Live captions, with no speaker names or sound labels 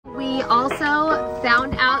also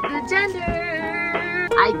found out the gender.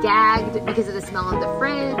 I gagged because of the smell of the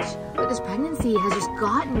fridge, but this pregnancy has just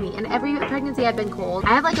gotten me. And every pregnancy I've been cold. I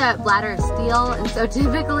have like a bladder of steel, and so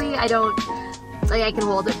typically I don't, like I can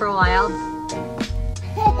hold it for a while.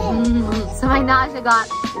 So my nausea got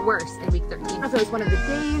worse in week 13. I don't know if it was one of the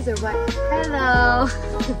days or what. Hello.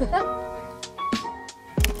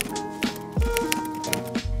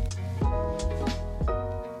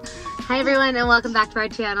 Hi everyone, and welcome back to our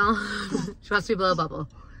channel. She wants to blow a bubble.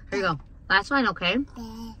 Here you go. Last one, okay?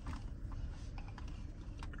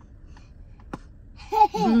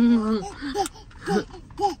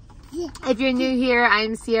 If you're new here,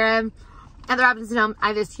 I'm Sierra. At the Robinson home, I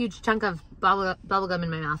have this huge chunk of bubble gum in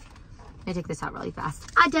my mouth. I take this out really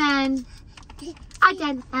fast. I'm done.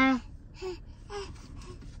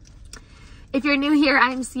 If you're new here,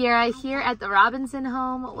 I'm Sierra here at the Robinson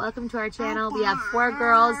home. Welcome to our channel. We have 4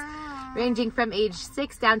 girls ranging from age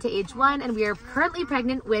 6 down to age 1, and we are currently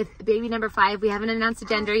pregnant with baby number 5. We haven't announced a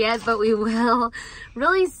gender yet, but we will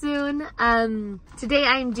really soon. Today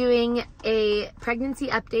I'm doing a pregnancy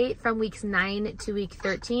update from weeks 9 to week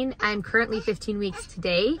 13. I'm currently 15 weeks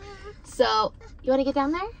today. So you want to get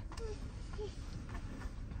down there?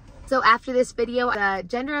 So after this video, the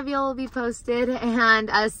gender reveal will be posted, and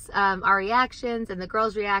our reactions and the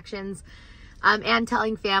girls' reactions, and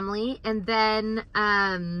telling family. And then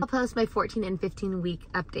I'll post my 14 and 15 week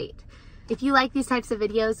update. If you like these types of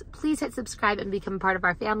videos, please hit subscribe and become part of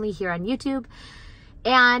our family here on YouTube.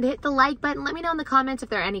 And hit the like button. Let me know in the comments if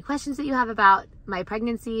there are any questions that you have about my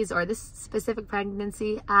pregnancies or this specific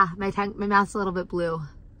pregnancy. My mouth's a little bit blue.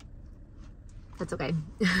 That's okay.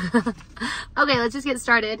 Okay, let's just get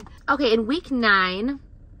started. Okay, in week 9,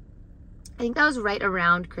 I think that was right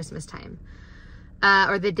around Christmas time.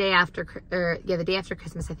 Or the day after, the day after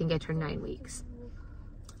Christmas, I think I turned 9 weeks.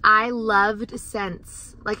 I loved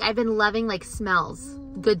scents. Like, I've been loving like smells,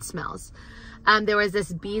 good smells. There was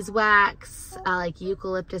this beeswax, like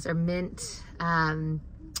eucalyptus or mint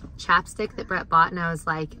chapstick that Brett bought, and I was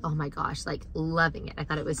like, oh my gosh, like loving it. I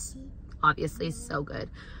thought it was obviously so good.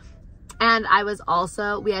 And I was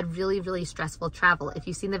also, we had really, really stressful travel. If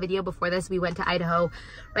you've seen the video before this, we went to Idaho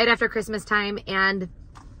right after Christmas time, and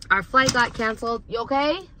our flight got canceled. You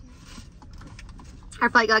okay?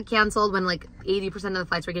 Our flight got canceled when like 80% of the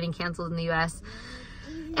flights were getting canceled in the US.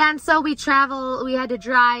 And so we had to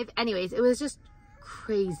drive. Anyways, it was just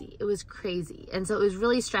crazy. It was crazy. And so it was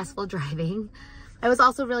really stressful driving. I was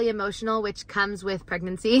also really emotional, which comes with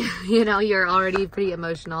pregnancy. You know, you're already pretty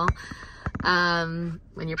emotional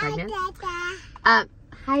when you're pregnant.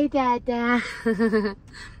 Hi, Dada.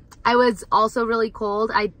 I was also really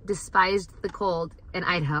cold. I despised the cold in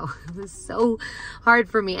Idaho. It was so hard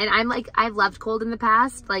for me. And I've loved cold in the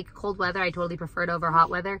past, like cold weather. I totally preferred over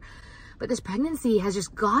hot weather. But this pregnancy has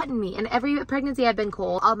just gotten me. And every pregnancy I've been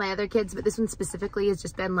cold. All my other kids, but this one specifically has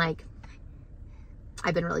just been like,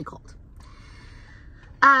 I've been really cold.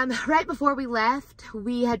 Right before we left,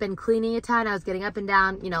 we had been cleaning a ton. I was getting up and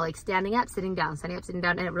down, you know, like standing up, sitting down, standing up, sitting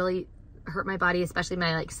down, and it really hurt my body, especially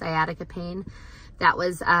my like sciatica pain. That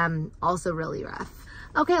was also really rough.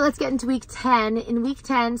 Okay, let's get into week 10. In week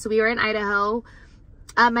 10, so we were in Idaho.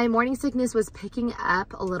 My morning sickness was picking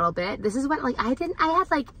up a little bit. This is when like I had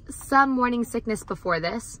like some morning sickness before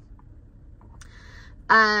this.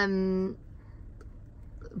 But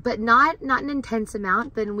not an intense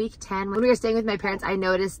amount. But in week 10, when we were staying with my parents, I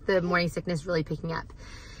noticed the morning sickness really picking up.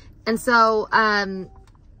 And so,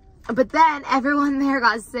 but then everyone there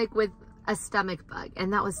got sick with a stomach bug,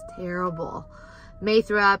 and that was terrible. May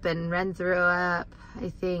threw up and Ren threw up, I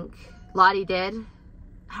think. Lottie did.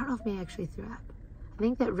 I don't know if May actually threw up. I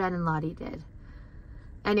think that Ren and Lottie did.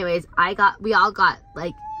 Anyways, we all got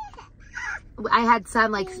like, I had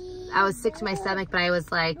some like, I was sick to my stomach, but I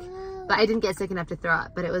didn't get sick enough to throw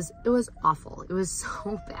up, but it was awful. It was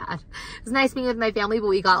so bad. It was nice being with my family, but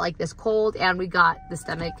we got like this cold and we got the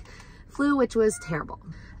stomach flu, which was terrible.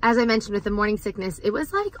 As I mentioned with the morning sickness, it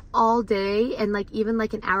was like all day, and like even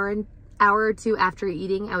like an hour or two after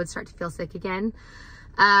eating, I would start to feel sick again.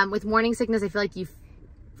 With morning sickness, I feel like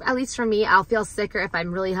at least for me, I'll feel sicker if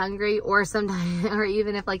I'm really hungry, or sometimes, or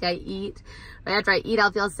even if like I eat, right after I eat,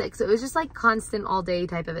 I'll feel sick. So it was just like constant all day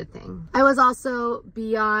type of a thing. I was also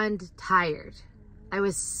beyond tired. I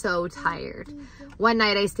was so tired. One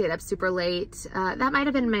night I stayed up super late. That might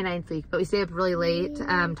have been my 9th week, but we stayed up really late,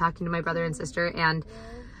 talking to my brother and sister. And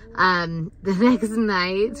the next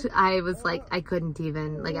night I was like, I couldn't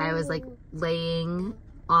even, like I was like laying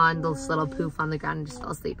on this little poof on the ground and just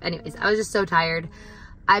fell asleep. Anyways, I was just so tired.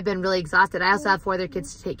 I've been really exhausted. I also have 4 other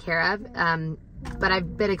kids to take care of, but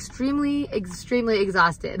I've been extremely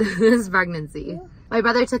exhausted this pregnancy. My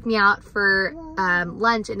brother took me out for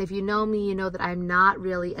lunch, and if you know me, you know that I'm not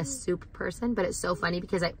really a soup person, but it's so funny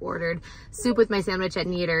because I ordered soup with my sandwich at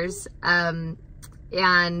Kneaders, and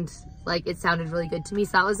like it sounded really good to me.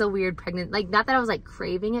 So that was a weird pregnant, like not that I was like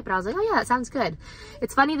craving it, but I was like, oh yeah, that sounds good.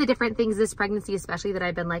 It's funny the different things this pregnancy especially that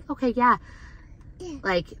I've been like, okay, yeah,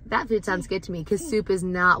 like that food sounds good to me, because soup is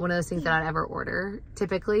not one of those things that I'd ever order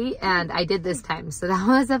typically, and I did this time. So that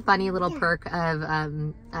was a funny little perk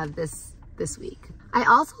of this week. I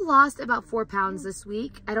also lost about 4 pounds this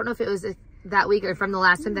week. I don't know if it was that week or from the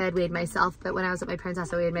last time that I had weighed myself, but when I was at my parents'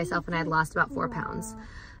 house, I weighed myself and I had lost about 4 pounds.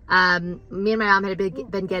 Me and my mom had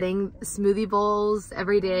been getting smoothie bowls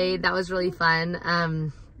every day. That was really fun.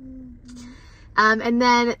 And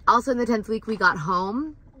then also in the 10th week, we got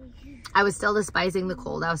home. I was still despising the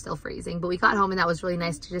cold. I was still freezing, but we got home and that was really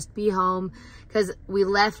nice to just be home, because we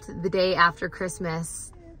left the day after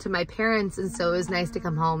Christmas to my parents. And so it was nice to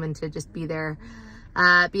come home and to just be there,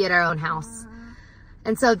 be at our own house.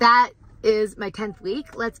 And so that is my 10th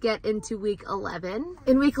week. Let's get into week 11.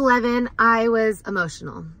 In week 11, I was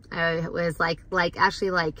emotional. I was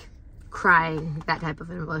actually crying, that type of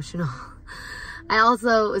emotional. I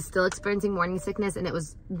also was still experiencing morning sickness, and it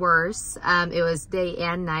was worse. It was day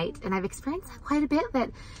and night, and I've experienced that quite a bit, that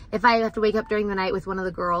if I have to wake up during the night with one of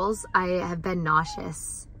the girls, I have been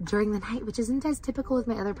nauseous during the night, which isn't as typical with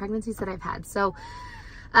my other pregnancies that I've had. So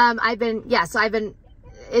I've been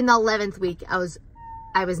in the 11th week, I was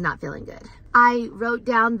not feeling good. I wrote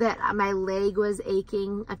down that my leg was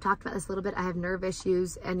aching. I've talked about this a little bit. I have nerve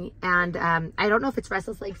issues, and I don't know if it's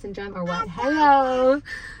restless leg syndrome or what. Hello,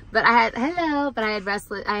 but I had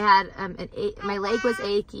my leg was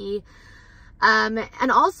achy.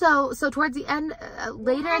 And also, so towards the end,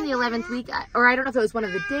 later in the 11th week, or I don't know if it was one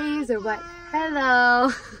of the days or what.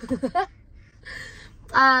 Hello.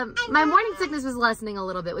 My morning sickness was lessening a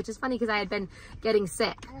little bit, which is funny because I had been getting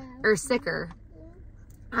sicker.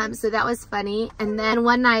 So that was funny. And then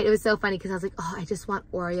one night it was so funny because I was like, oh, I just want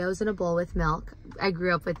Oreos in a bowl with milk. I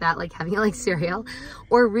grew up with that, like having it like cereal,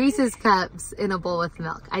 or Reese's cups in a bowl with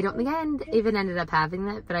milk. I don't think I even ended up having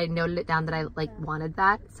that, but I noted it down that I like wanted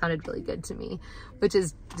that. It sounded really good to me, which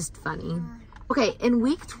is just funny. Okay, in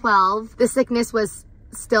week 12, the sickness was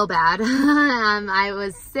still bad. I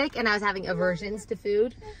was sick and I was having aversions to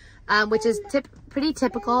food, which is pretty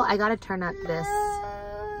typical. I gotta turn up this.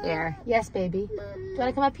 There. Yes, baby. Do you want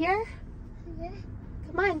to come up here?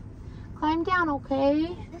 Come on. Climb down,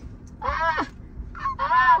 okay? Ah!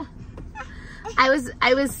 Ah! I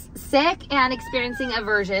was sick and experiencing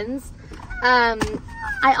aversions.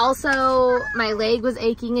 I also, my leg was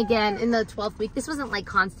aching again in the 12th week. This wasn't like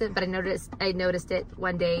constant, but I noticed it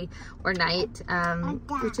one day or night,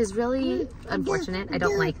 which is really unfortunate. I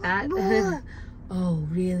don't like that. Oh,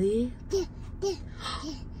 really?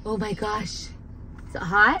 Oh my gosh. Is it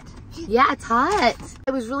hot? Yeah, it's hot.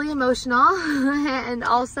 I was really emotional, and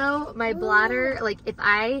also my bladder, like if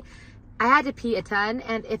I had to pee a ton,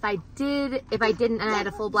 and if I didn't and I had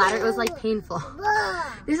a full bladder, it was like painful.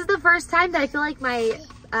 This is the first time that I feel like my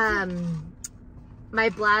my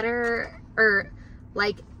bladder, or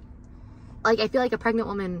like I feel like a pregnant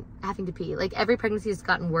woman having to pee. Like every pregnancy has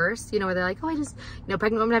gotten worse, you know, where they're like, oh,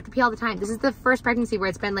 pregnant women have to pee all the time. This is the first pregnancy where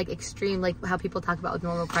it's been like extreme, like how people talk about with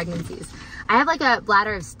normal pregnancies. I have like a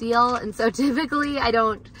bladder of steel, and so typically I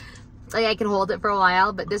can hold it for a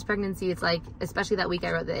while, but this pregnancy, it's like, especially that week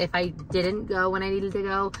I wrote that if I didn't go when I needed to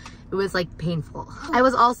go, it was like painful. I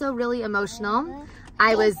was also really emotional.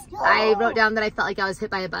 I wrote down that I felt like I was hit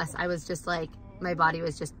by a bus. I was just like, my body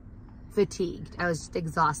was just fatigued. I was just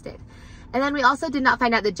exhausted. And then we also did not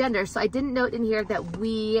find out the gender. So I didn't note in here that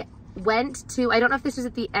we went to, I don't know if this was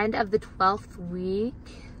at the end of the 12th week.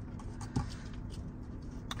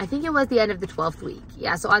 I think it was the end of the 12th week.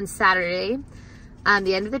 Yeah, so on Saturday,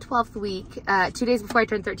 the end of the 12th week, 2 days before I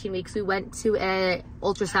turned 13 weeks, we went to a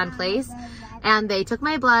ultrasound place, and they took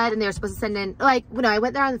my blood, and they were supposed to send in, I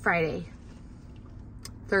went there on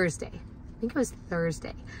Thursday. I think it was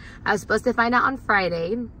Thursday. I was supposed to find out on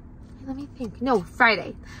Friday. Let me think. No,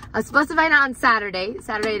 Friday. I was supposed to find out on Saturday.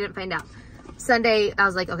 Saturday, I didn't find out. Sunday, I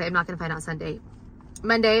was like, okay, I'm not going to find out Sunday.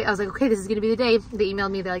 Monday, I was like, okay, this is going to be the day. They emailed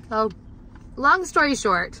me. They're like, oh, long story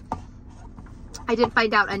short, I didn't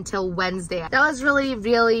find out until Wednesday. That was really,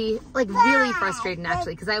 really frustrating,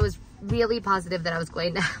 actually, because I was really positive that I was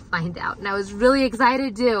going to find out, and I was really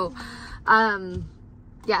excited too.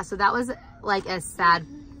 Yeah, so that was like a sad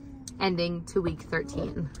ending to week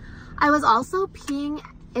 13. I was also peeing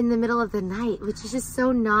in the middle of the night, which is just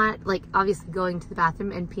so not, like, obviously going to the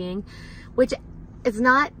bathroom and peeing, which is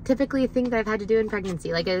not typically a thing that I've had to do in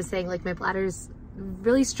pregnancy. Like I was saying, like my bladder's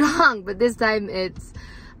really strong, but this time it's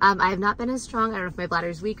I have not been as strong. I don't know if my bladder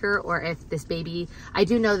is weaker or if this baby, I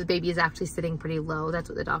do know the baby is actually sitting pretty low. That's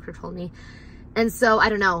what the doctor told me. And so I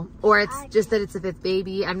don't know, or it's just that it's a 5th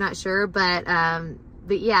baby. I'm not sure, but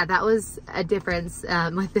yeah, that was a difference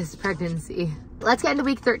with this pregnancy. Let's get into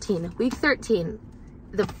week 13. Week 13,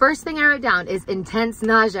 the first thing I wrote down is intense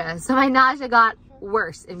nausea. So my nausea got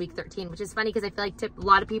worse in week 13, which is funny because I feel like a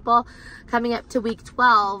lot of people coming up to week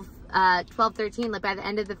 12, 13, like by the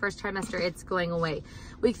end of the first trimester, it's going away.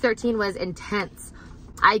 Week 13 was intense.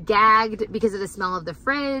 I gagged because of the smell of the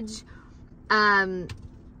fridge. I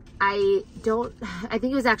think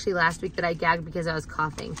it was actually last week that I gagged because I was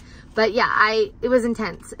coughing. But yeah, it was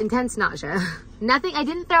intense nausea. Nothing, I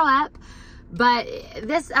didn't throw up, but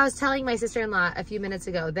this, I was telling my sister-in-law a few minutes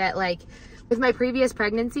ago that like with my previous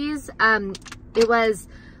pregnancies, it was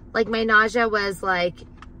like my nausea was like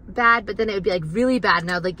bad, but then it would be like really bad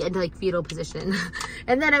and I would like get into like fetal position.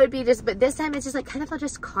 And then it would be just, but this time it's just like kind of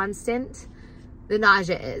just constant, the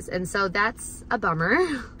nausea is. And so that's a bummer.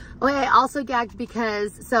 Okay, I also gagged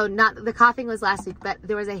because, so not, the coughing was last week, but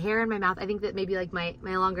there was a hair in my mouth. I think that maybe like my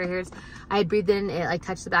longer hairs, I had breathed in, it like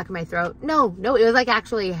touched the back of my throat. No, it was like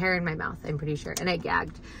actually a hair in my mouth, I'm pretty sure. And I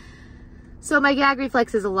gagged. So my gag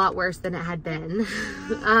reflex is a lot worse than it had been.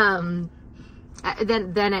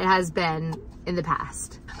 Than it has been in the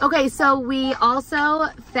past. Okay, so we also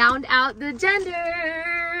found out the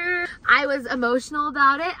gender. I was emotional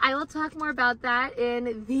about it. I will talk more about that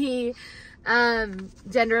in the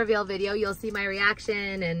gender reveal video. You'll see my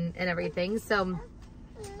reaction and everything. So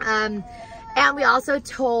and we also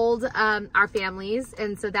told our families,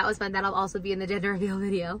 and so that was fun. That'll also be in the gender reveal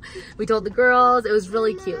video. We told the girls. It was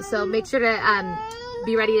really cute. So make sure to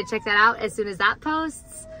be ready to check that out as soon as that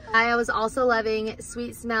posts. I was also loving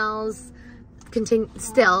sweet smells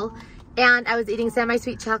still, and I was eating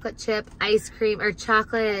semi-sweet chocolate chip ice cream, or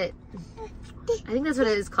chocolate, I think that's what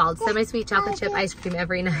it is called, semi-sweet chocolate chip ice cream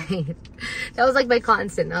every night. That was like my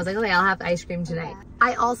constant. I was like, okay, I'll have ice cream tonight.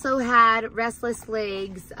 I also had restless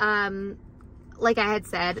legs, like I had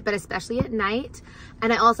said, but especially at night.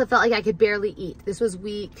 And I also felt like I could barely eat. This was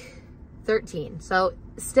week 13. So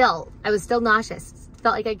still, I was still nauseous.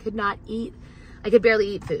 Felt like I could not eat. I could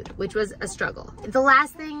barely eat food, which was a struggle. The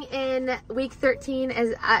last thing in week 13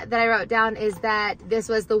 is that I wrote down is that this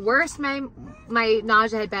was the worst my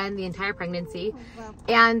nausea had been the entire pregnancy,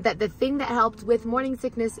 and that the thing that helped with morning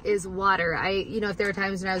sickness is water. You know, if there were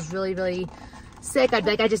times when I was really, really sick, I'd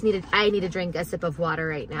be like, I need to drink a sip of water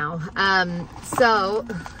right now. So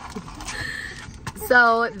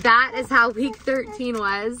that is how week 13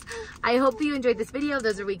 was. I hope you enjoyed this video.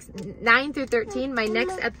 Those are weeks 9 through 13. My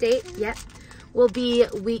next update, will be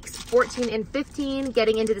weeks 14 and 15,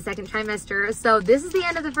 getting into the 2nd trimester. So this is the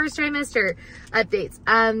end of the 1st trimester updates.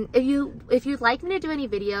 If you'd like me to do any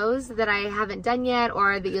videos that I haven't done yet,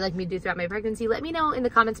 or that you'd like me to do throughout my pregnancy, let me know in the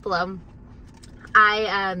comments below.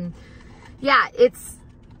 Yeah, it's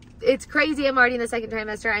crazy. I'm already in the 2nd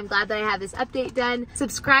trimester. I'm glad that I have this update done.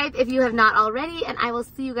 Subscribe if you have not already, and I will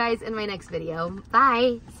see you guys in my next video.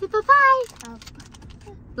 Bye. Say bye-bye.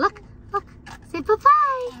 Look. Say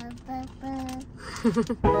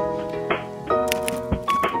bye-bye.